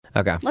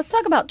Okay. Let's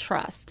talk about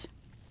trust.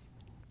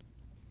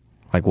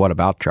 Like what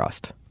about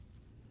trust?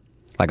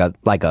 Like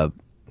a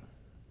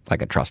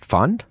trust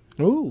fund?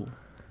 Ooh.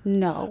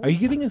 No. Are you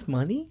giving us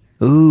money?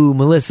 Ooh,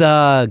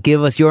 Melissa,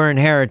 give us your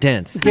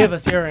inheritance. Give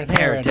us your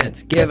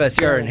inheritance. Give us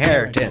your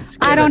inheritance.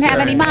 I don't have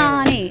any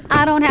money.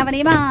 I don't have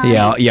any money.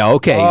 Yeah,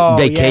 okay. Oh,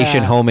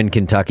 Vacation yeah. home in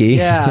Kentucky.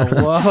 Yeah,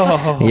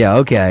 whoa. Yeah,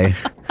 okay.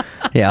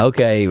 Yeah,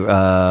 okay.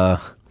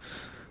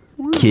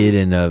 Kid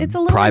in a It's a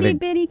little private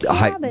bitty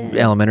cabin.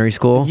 elementary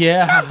school.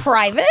 Yeah.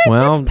 Private?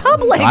 Well, it's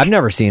public. I've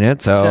never seen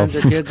it, so Sends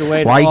their kids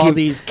away to Why you all keep-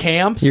 these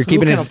camps. You're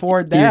keeping Who can his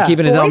afford that? You're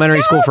keeping his Boy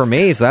elementary school for Scouts?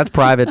 me, so that's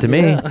private to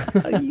me.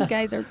 Oh, you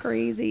guys are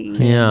crazy.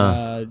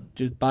 Yeah.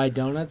 Just buy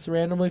donuts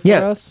randomly for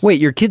Yeah. us? Wait,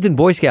 your kid's in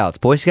Boy Scouts.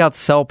 Boy Scouts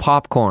sell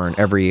popcorn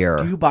every year.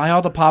 Do you buy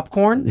all the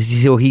popcorn?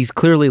 So he's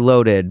clearly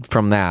loaded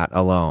from that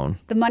alone.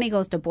 The money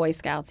goes to Boy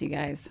Scouts, you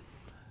guys.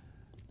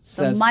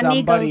 Says money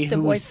somebody goes to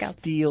who Boy Scouts.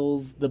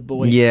 steals the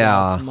Boy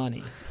Yeah. Scouts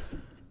money.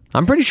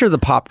 I'm pretty sure the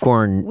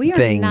popcorn We are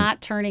thing.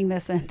 not turning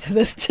this into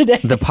this today.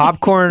 The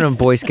popcorn of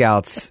Boy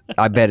Scouts,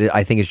 I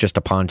think it's just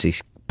a Ponzi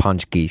scheme.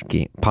 Ponzi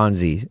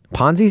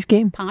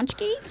scheme?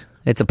 Ponchki?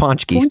 It's a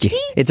Ponchki scheme. Punchki?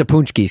 It's a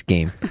Punchki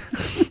scheme.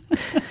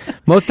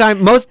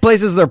 most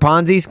places they're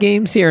Ponzi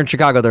schemes. Here in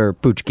Chicago, they're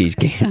Punchki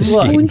schemes.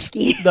 Look,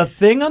 Punchki. the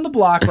thing on the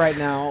block right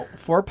now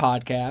for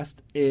podcast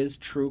is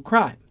true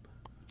crime.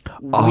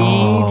 We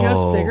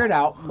just figured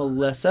out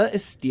Melissa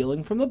is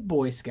stealing from the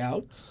Boy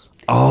Scouts.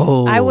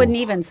 Oh, I wouldn't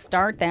even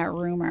start that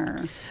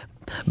rumor.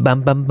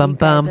 Bum bum bum You guys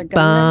bum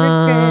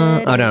are gonna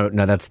regret bum. Oh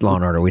no, that's Law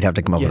and Order. We'd have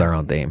to come up with Yeah. our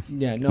own theme.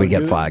 Yeah, no, we get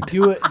do, flagged.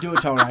 Do it,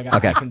 Tony. I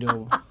Okay. can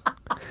do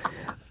it.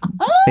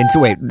 And so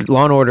wait,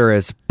 Law and Order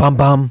is bum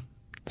bum.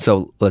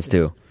 So let's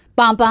do.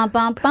 Bum, bum,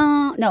 bum,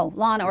 bum. No,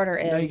 Law and Order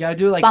is. No, you gotta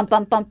do like Bum,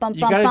 bum, bum, bum,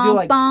 you bum, gotta do bum,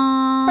 like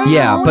bum.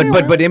 Yeah,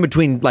 but in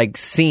between like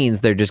scenes,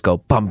 they just go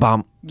bum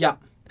bum. yeah.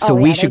 So Oh,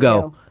 we yeah, should they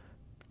go do.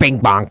 bing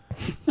bong.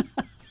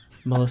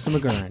 Melissa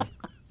McGurran,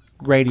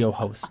 radio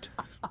host,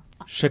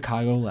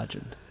 Chicago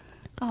legend,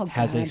 Oh,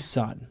 has a God.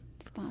 son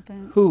Stop it.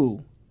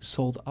 who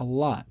sold a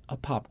lot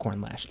of popcorn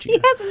last He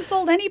year. hasn't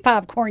sold any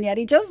popcorn yet.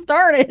 He just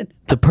started.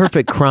 The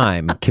perfect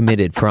crime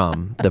committed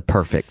from the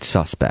perfect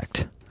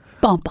suspect.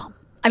 Bum, bum.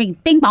 I mean,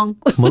 bing bong.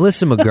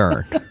 Melissa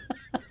McGurn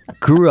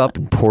grew up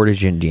in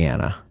Portage,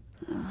 Indiana.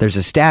 There's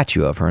a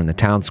statue of her in the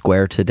town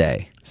square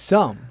today.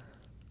 Some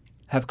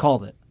have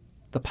called it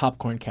the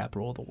popcorn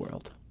capital of the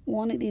world.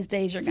 One of these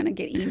days, you're going to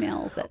get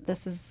emails that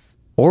this is.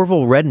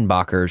 Orville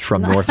Redenbacher's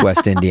from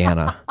Northwest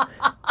Indiana.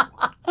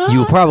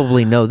 You'll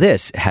probably know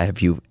this.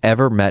 Have you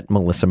ever met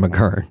Melissa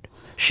McGurn?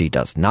 She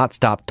does not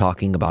stop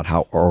talking about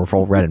how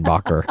Orville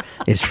Redenbacher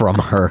is from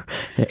her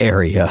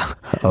area.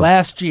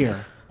 Last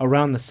year,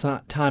 around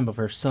the time of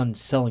her son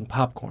selling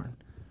popcorn,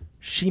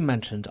 she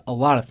mentioned a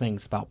lot of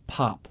things about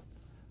pop,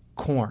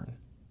 corn,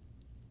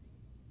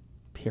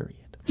 period.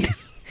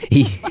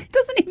 It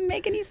doesn't even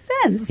make any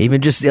sense.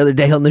 Even just the other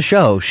day on the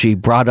show, she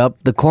brought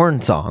up the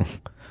corn song.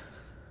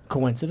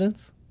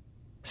 Coincidence?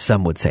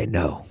 Some would say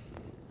no.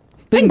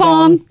 Bing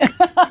bong.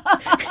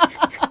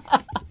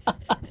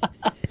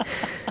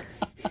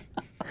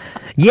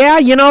 Yeah,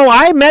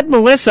 I met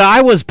Melissa.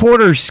 I was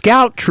Porter's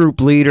scout troop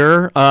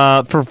leader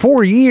for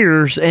 4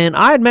 years, and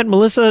I had met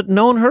Melissa,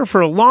 known her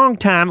for a long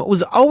time. It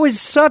was always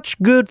such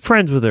good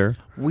friends with her.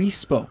 We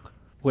spoke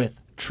with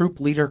troop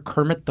leader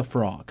Kermit the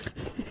Frog.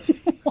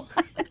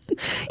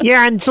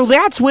 Yeah, and so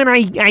that's when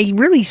I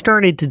really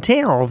started to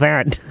tell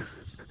that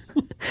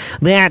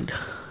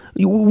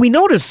we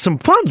noticed some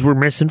funds were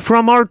missing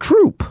from our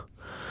troop.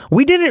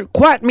 We didn't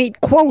quite meet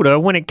quota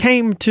when it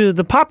came to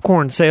the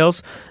popcorn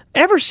sales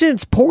ever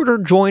since Porter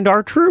joined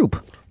our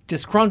troop.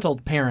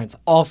 Disgruntled parents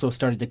also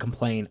started to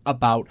complain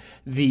about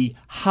the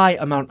high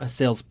amount of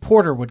sales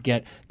Porter would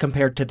get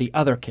compared to the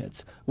other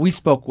kids. We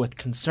spoke with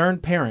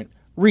concerned parent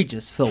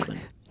Regis Philbin.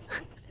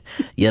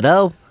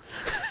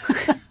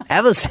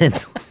 Ever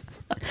since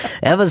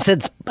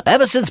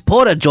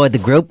Porter joined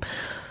the group,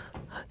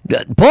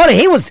 Porter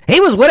he was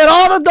winning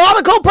all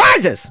the cool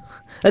prizes.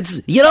 It's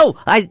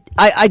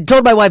I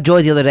told my wife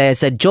Joy the other day. I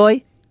said,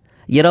 Joy,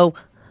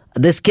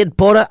 this kid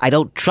Porter, I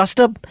don't trust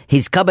him.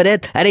 He's coming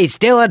in and he's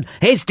stealing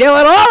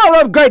all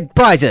of them great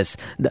prizes.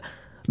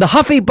 The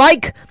Huffy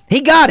bike,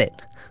 he got it.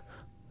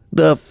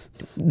 The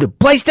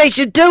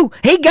PlayStation 2,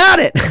 he got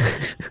it.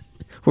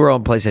 We're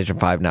on PlayStation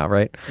 5 now,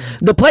 right?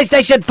 The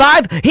PlayStation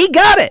 5, he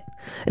got it.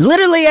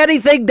 Literally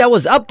anything that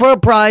was up for a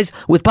prize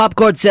with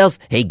popcorn sales,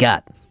 he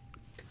got.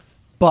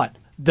 But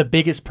the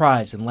biggest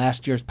prize in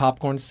last year's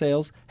popcorn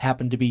sales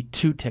happened to be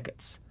 2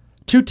 tickets.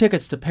 2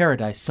 tickets to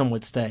paradise, some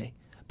would say.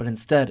 But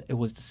instead, it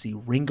was to see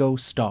Ringo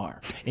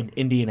Starr in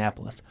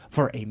Indianapolis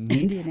for a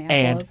meet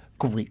and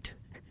greet.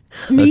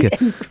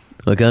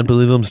 I can't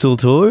believe I'm still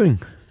touring.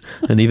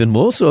 And even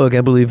more so, I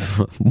can't believe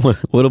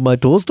one of my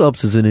tour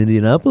stops is in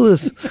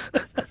Indianapolis.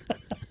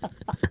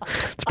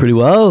 It's pretty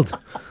wild.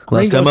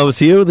 Last time I was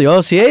here, the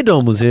RCA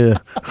Dome was here.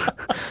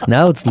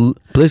 Now it's a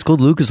place called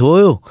Lucas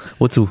Oil.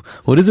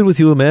 What is it with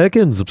you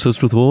Americans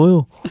obsessed with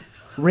oil?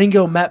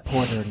 Ringo met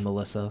Porter and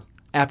Melissa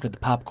after the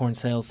popcorn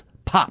sales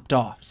popped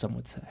off, some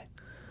would say.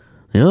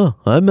 Yeah,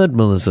 I met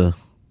Melissa.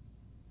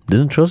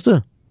 Didn't trust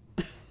her.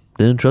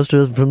 Didn't trust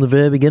her from the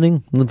very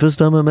beginning. The first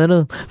time I met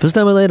her, first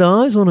time I laid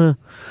eyes on her,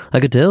 I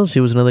could tell she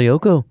was another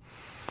Yoko.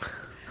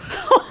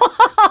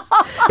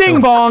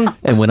 Bing bong.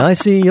 And when I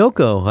see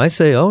Yoko, I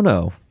say, oh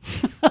no.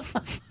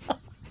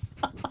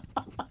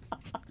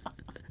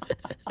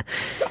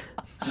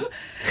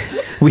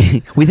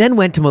 We then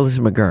went to Melissa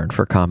McGurn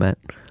for comment.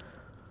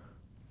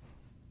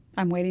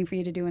 I'm waiting for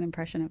you to do an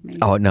impression of me.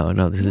 Oh,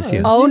 no, this is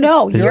you. Oh,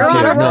 no, This you're is on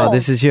you. a roll. No,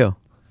 this is you.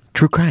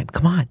 True crime.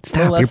 Come on,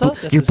 stop. Melissa,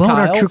 this You're is blowing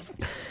Kyle our true...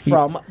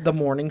 from the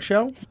morning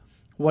show.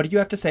 What do you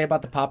have to say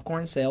about the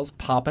popcorn sales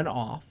popping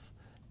off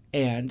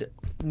and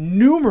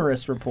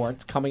numerous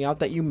reports coming out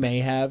that you may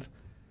have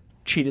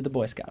cheated the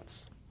Boy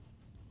Scouts?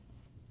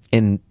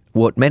 In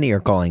what many are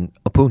calling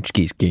a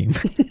Punchki scheme.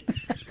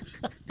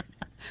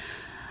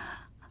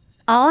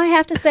 All I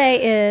have to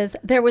say is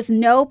there was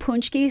no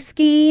Punchki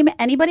scheme.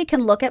 Anybody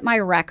can look at my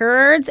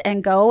records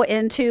and go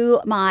into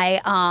my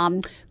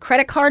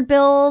credit card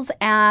bills,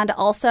 and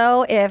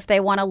also if they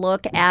want to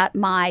look at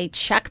my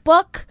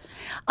checkbook.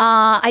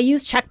 I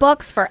use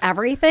checkbooks for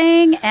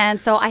everything,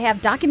 and so I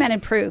have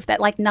documented proof that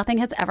like nothing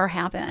has ever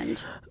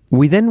happened.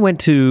 We then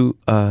went to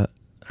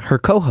her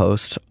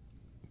co-host,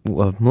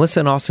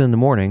 Melissa and Austin in the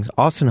mornings,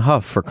 Austin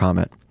Huff, for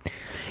comment.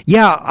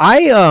 Yeah,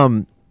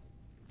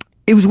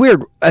 it was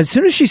weird. As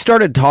soon as she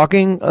started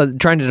talking,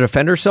 trying to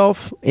defend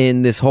herself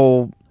in this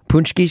whole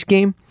Punchki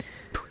scheme,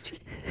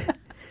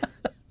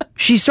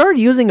 she started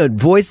using a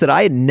voice that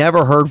I had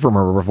never heard from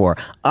her before.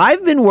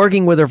 I've been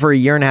working with her for a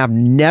year and a half,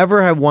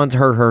 never have once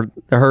heard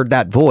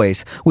that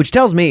voice, which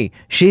tells me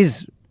she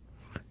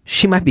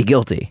might be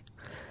guilty.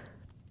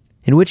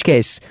 In which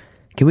case,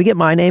 can we get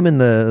my name in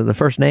the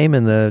first name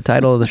in the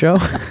title of the show?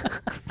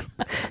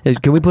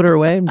 Can we put her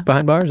away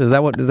behind bars? Is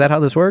that how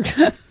this works?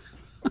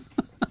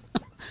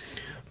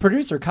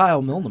 Producer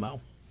Kyle Milnemo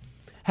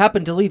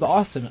happened to leave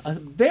Austin a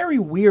very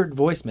weird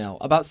voicemail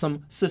about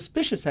some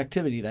suspicious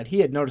activity that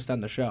he had noticed on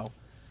the show.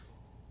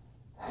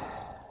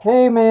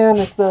 Hey man,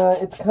 it's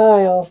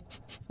Kyle.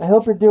 I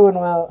hope you're doing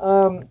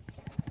well.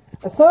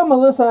 I saw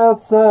Melissa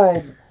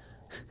outside,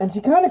 and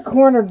she kind of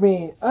cornered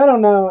me. I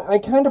don't know, I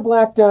kind of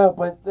blacked out,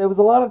 but there was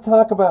a lot of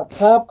talk about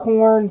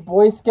popcorn,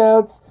 Boy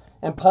Scouts,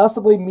 and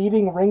possibly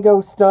meeting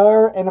Ringo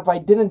Starr, and if I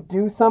didn't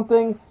do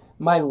something,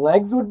 my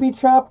legs would be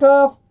chopped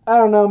off. I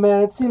don't know,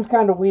 man. It seems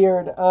kind of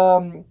weird.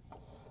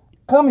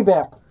 Call me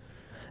back.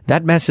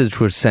 That message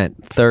was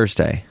sent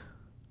Thursday,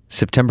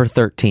 September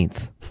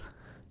 13th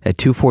at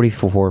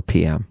 2:44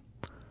 p.m.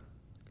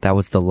 That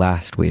was the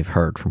last we've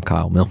heard from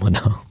Kyle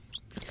Milmano.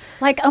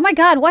 Like, oh my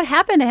God, what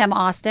happened to him,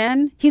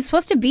 Austin? He's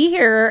supposed to be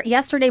here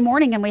yesterday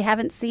morning, and we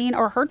haven't seen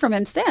or heard from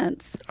him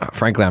since.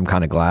 Frankly, I'm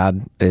kind of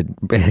glad.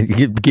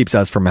 It keeps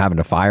us from having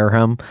to fire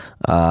him.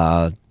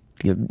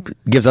 It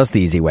gives us the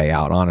easy way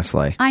out,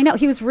 honestly. I know.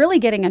 He was really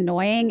getting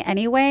annoying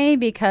anyway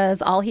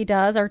because all he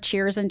does are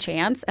cheers and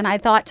chants. And I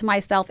thought to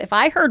myself, if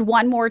I heard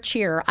one more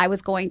cheer, I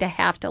was going to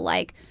have to,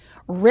 like,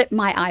 rip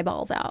my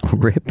eyeballs out.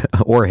 Rip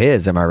or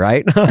his, am I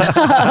right?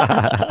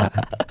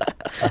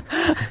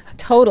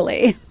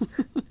 Totally.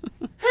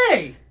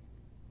 Hey!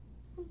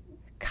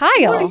 Kyle.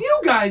 What are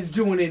you guys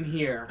doing in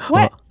here?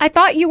 What? I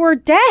thought you were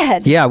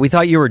dead. Yeah, we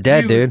thought you were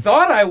dead, You dude.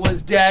 thought I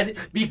was dead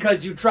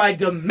because you tried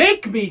to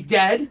make me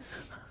dead?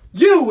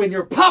 You and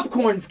your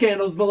popcorn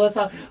scandals,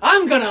 Melissa.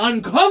 I'm gonna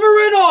uncover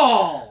it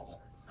all.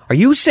 Are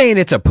you saying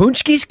it's a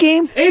Punchki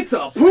scheme? It's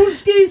a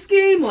Punchki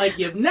scheme like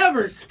you've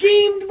never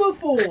schemed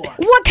before.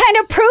 What kind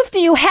of proof do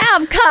you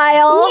have,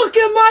 Kyle? Look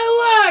at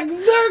my legs.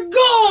 They're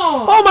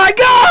gone. Oh my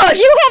gosh!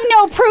 You have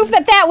no proof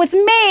that that was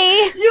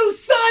me. You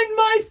signed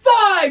my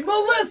thigh.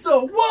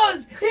 Melissa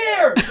was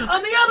here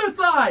on the other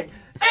thigh.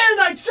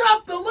 And I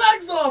chopped the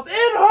legs off.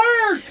 It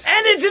hurt.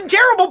 And it's in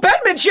terrible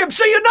penmanship,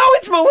 so you know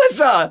it's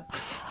Melissa.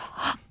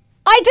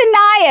 I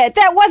deny it.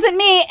 That wasn't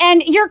me,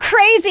 and you're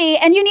crazy,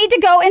 and you need to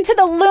go into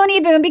the loony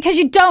bin because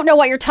you don't know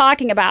what you're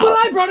talking about. But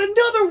I brought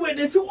another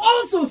witness who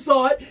also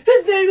saw it.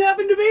 His name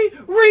happened to be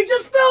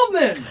Regis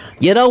Philbin.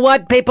 You know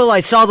what, people? I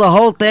saw the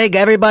whole thing.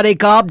 Everybody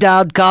calm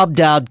down,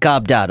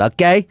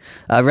 okay?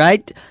 All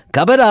right?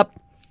 Coming up,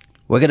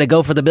 we're going to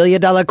go for the $1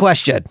 million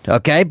question,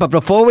 okay? But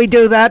before we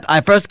do that,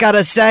 I first got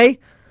to say,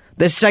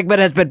 this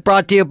segment has been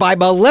brought to you by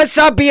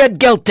Melissa being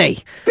guilty.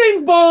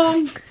 Bing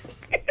bong.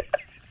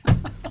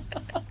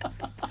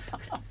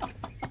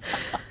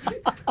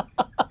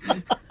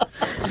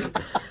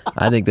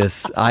 I think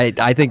this,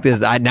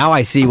 now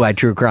I see why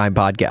true crime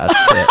podcasts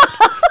hit.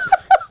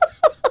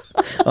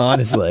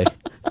 Honestly.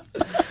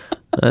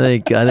 I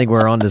think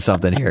we're onto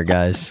something here,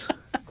 guys.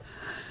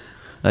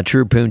 A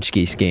true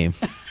Punchki scheme.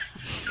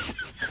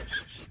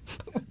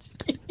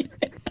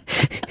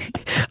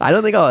 I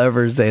don't think I'll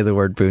ever say the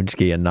word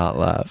Punchki and not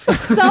laugh.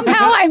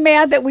 Somehow I'm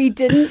mad that we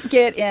didn't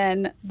get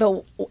in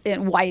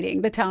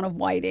Whiting, the town of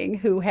Whiting,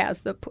 who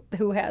has the the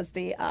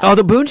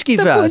Punchki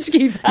Fest.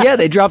 Punchki Fest. Yeah,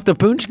 they dropped the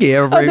Punchki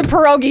every. the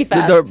Pierogi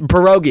Fest. The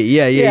pierogi,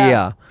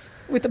 yeah.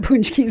 with the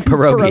punchkis and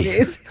Pierogi.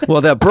 pierogies.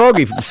 Well, the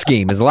pierogi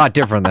scheme is a lot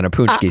different than a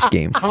punchki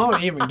scheme.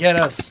 Don't even get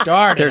us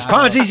started. There's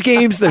on Ponzi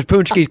schemes, there's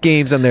punchki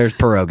schemes, and there's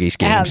pierogi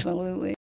schemes. Absolutely.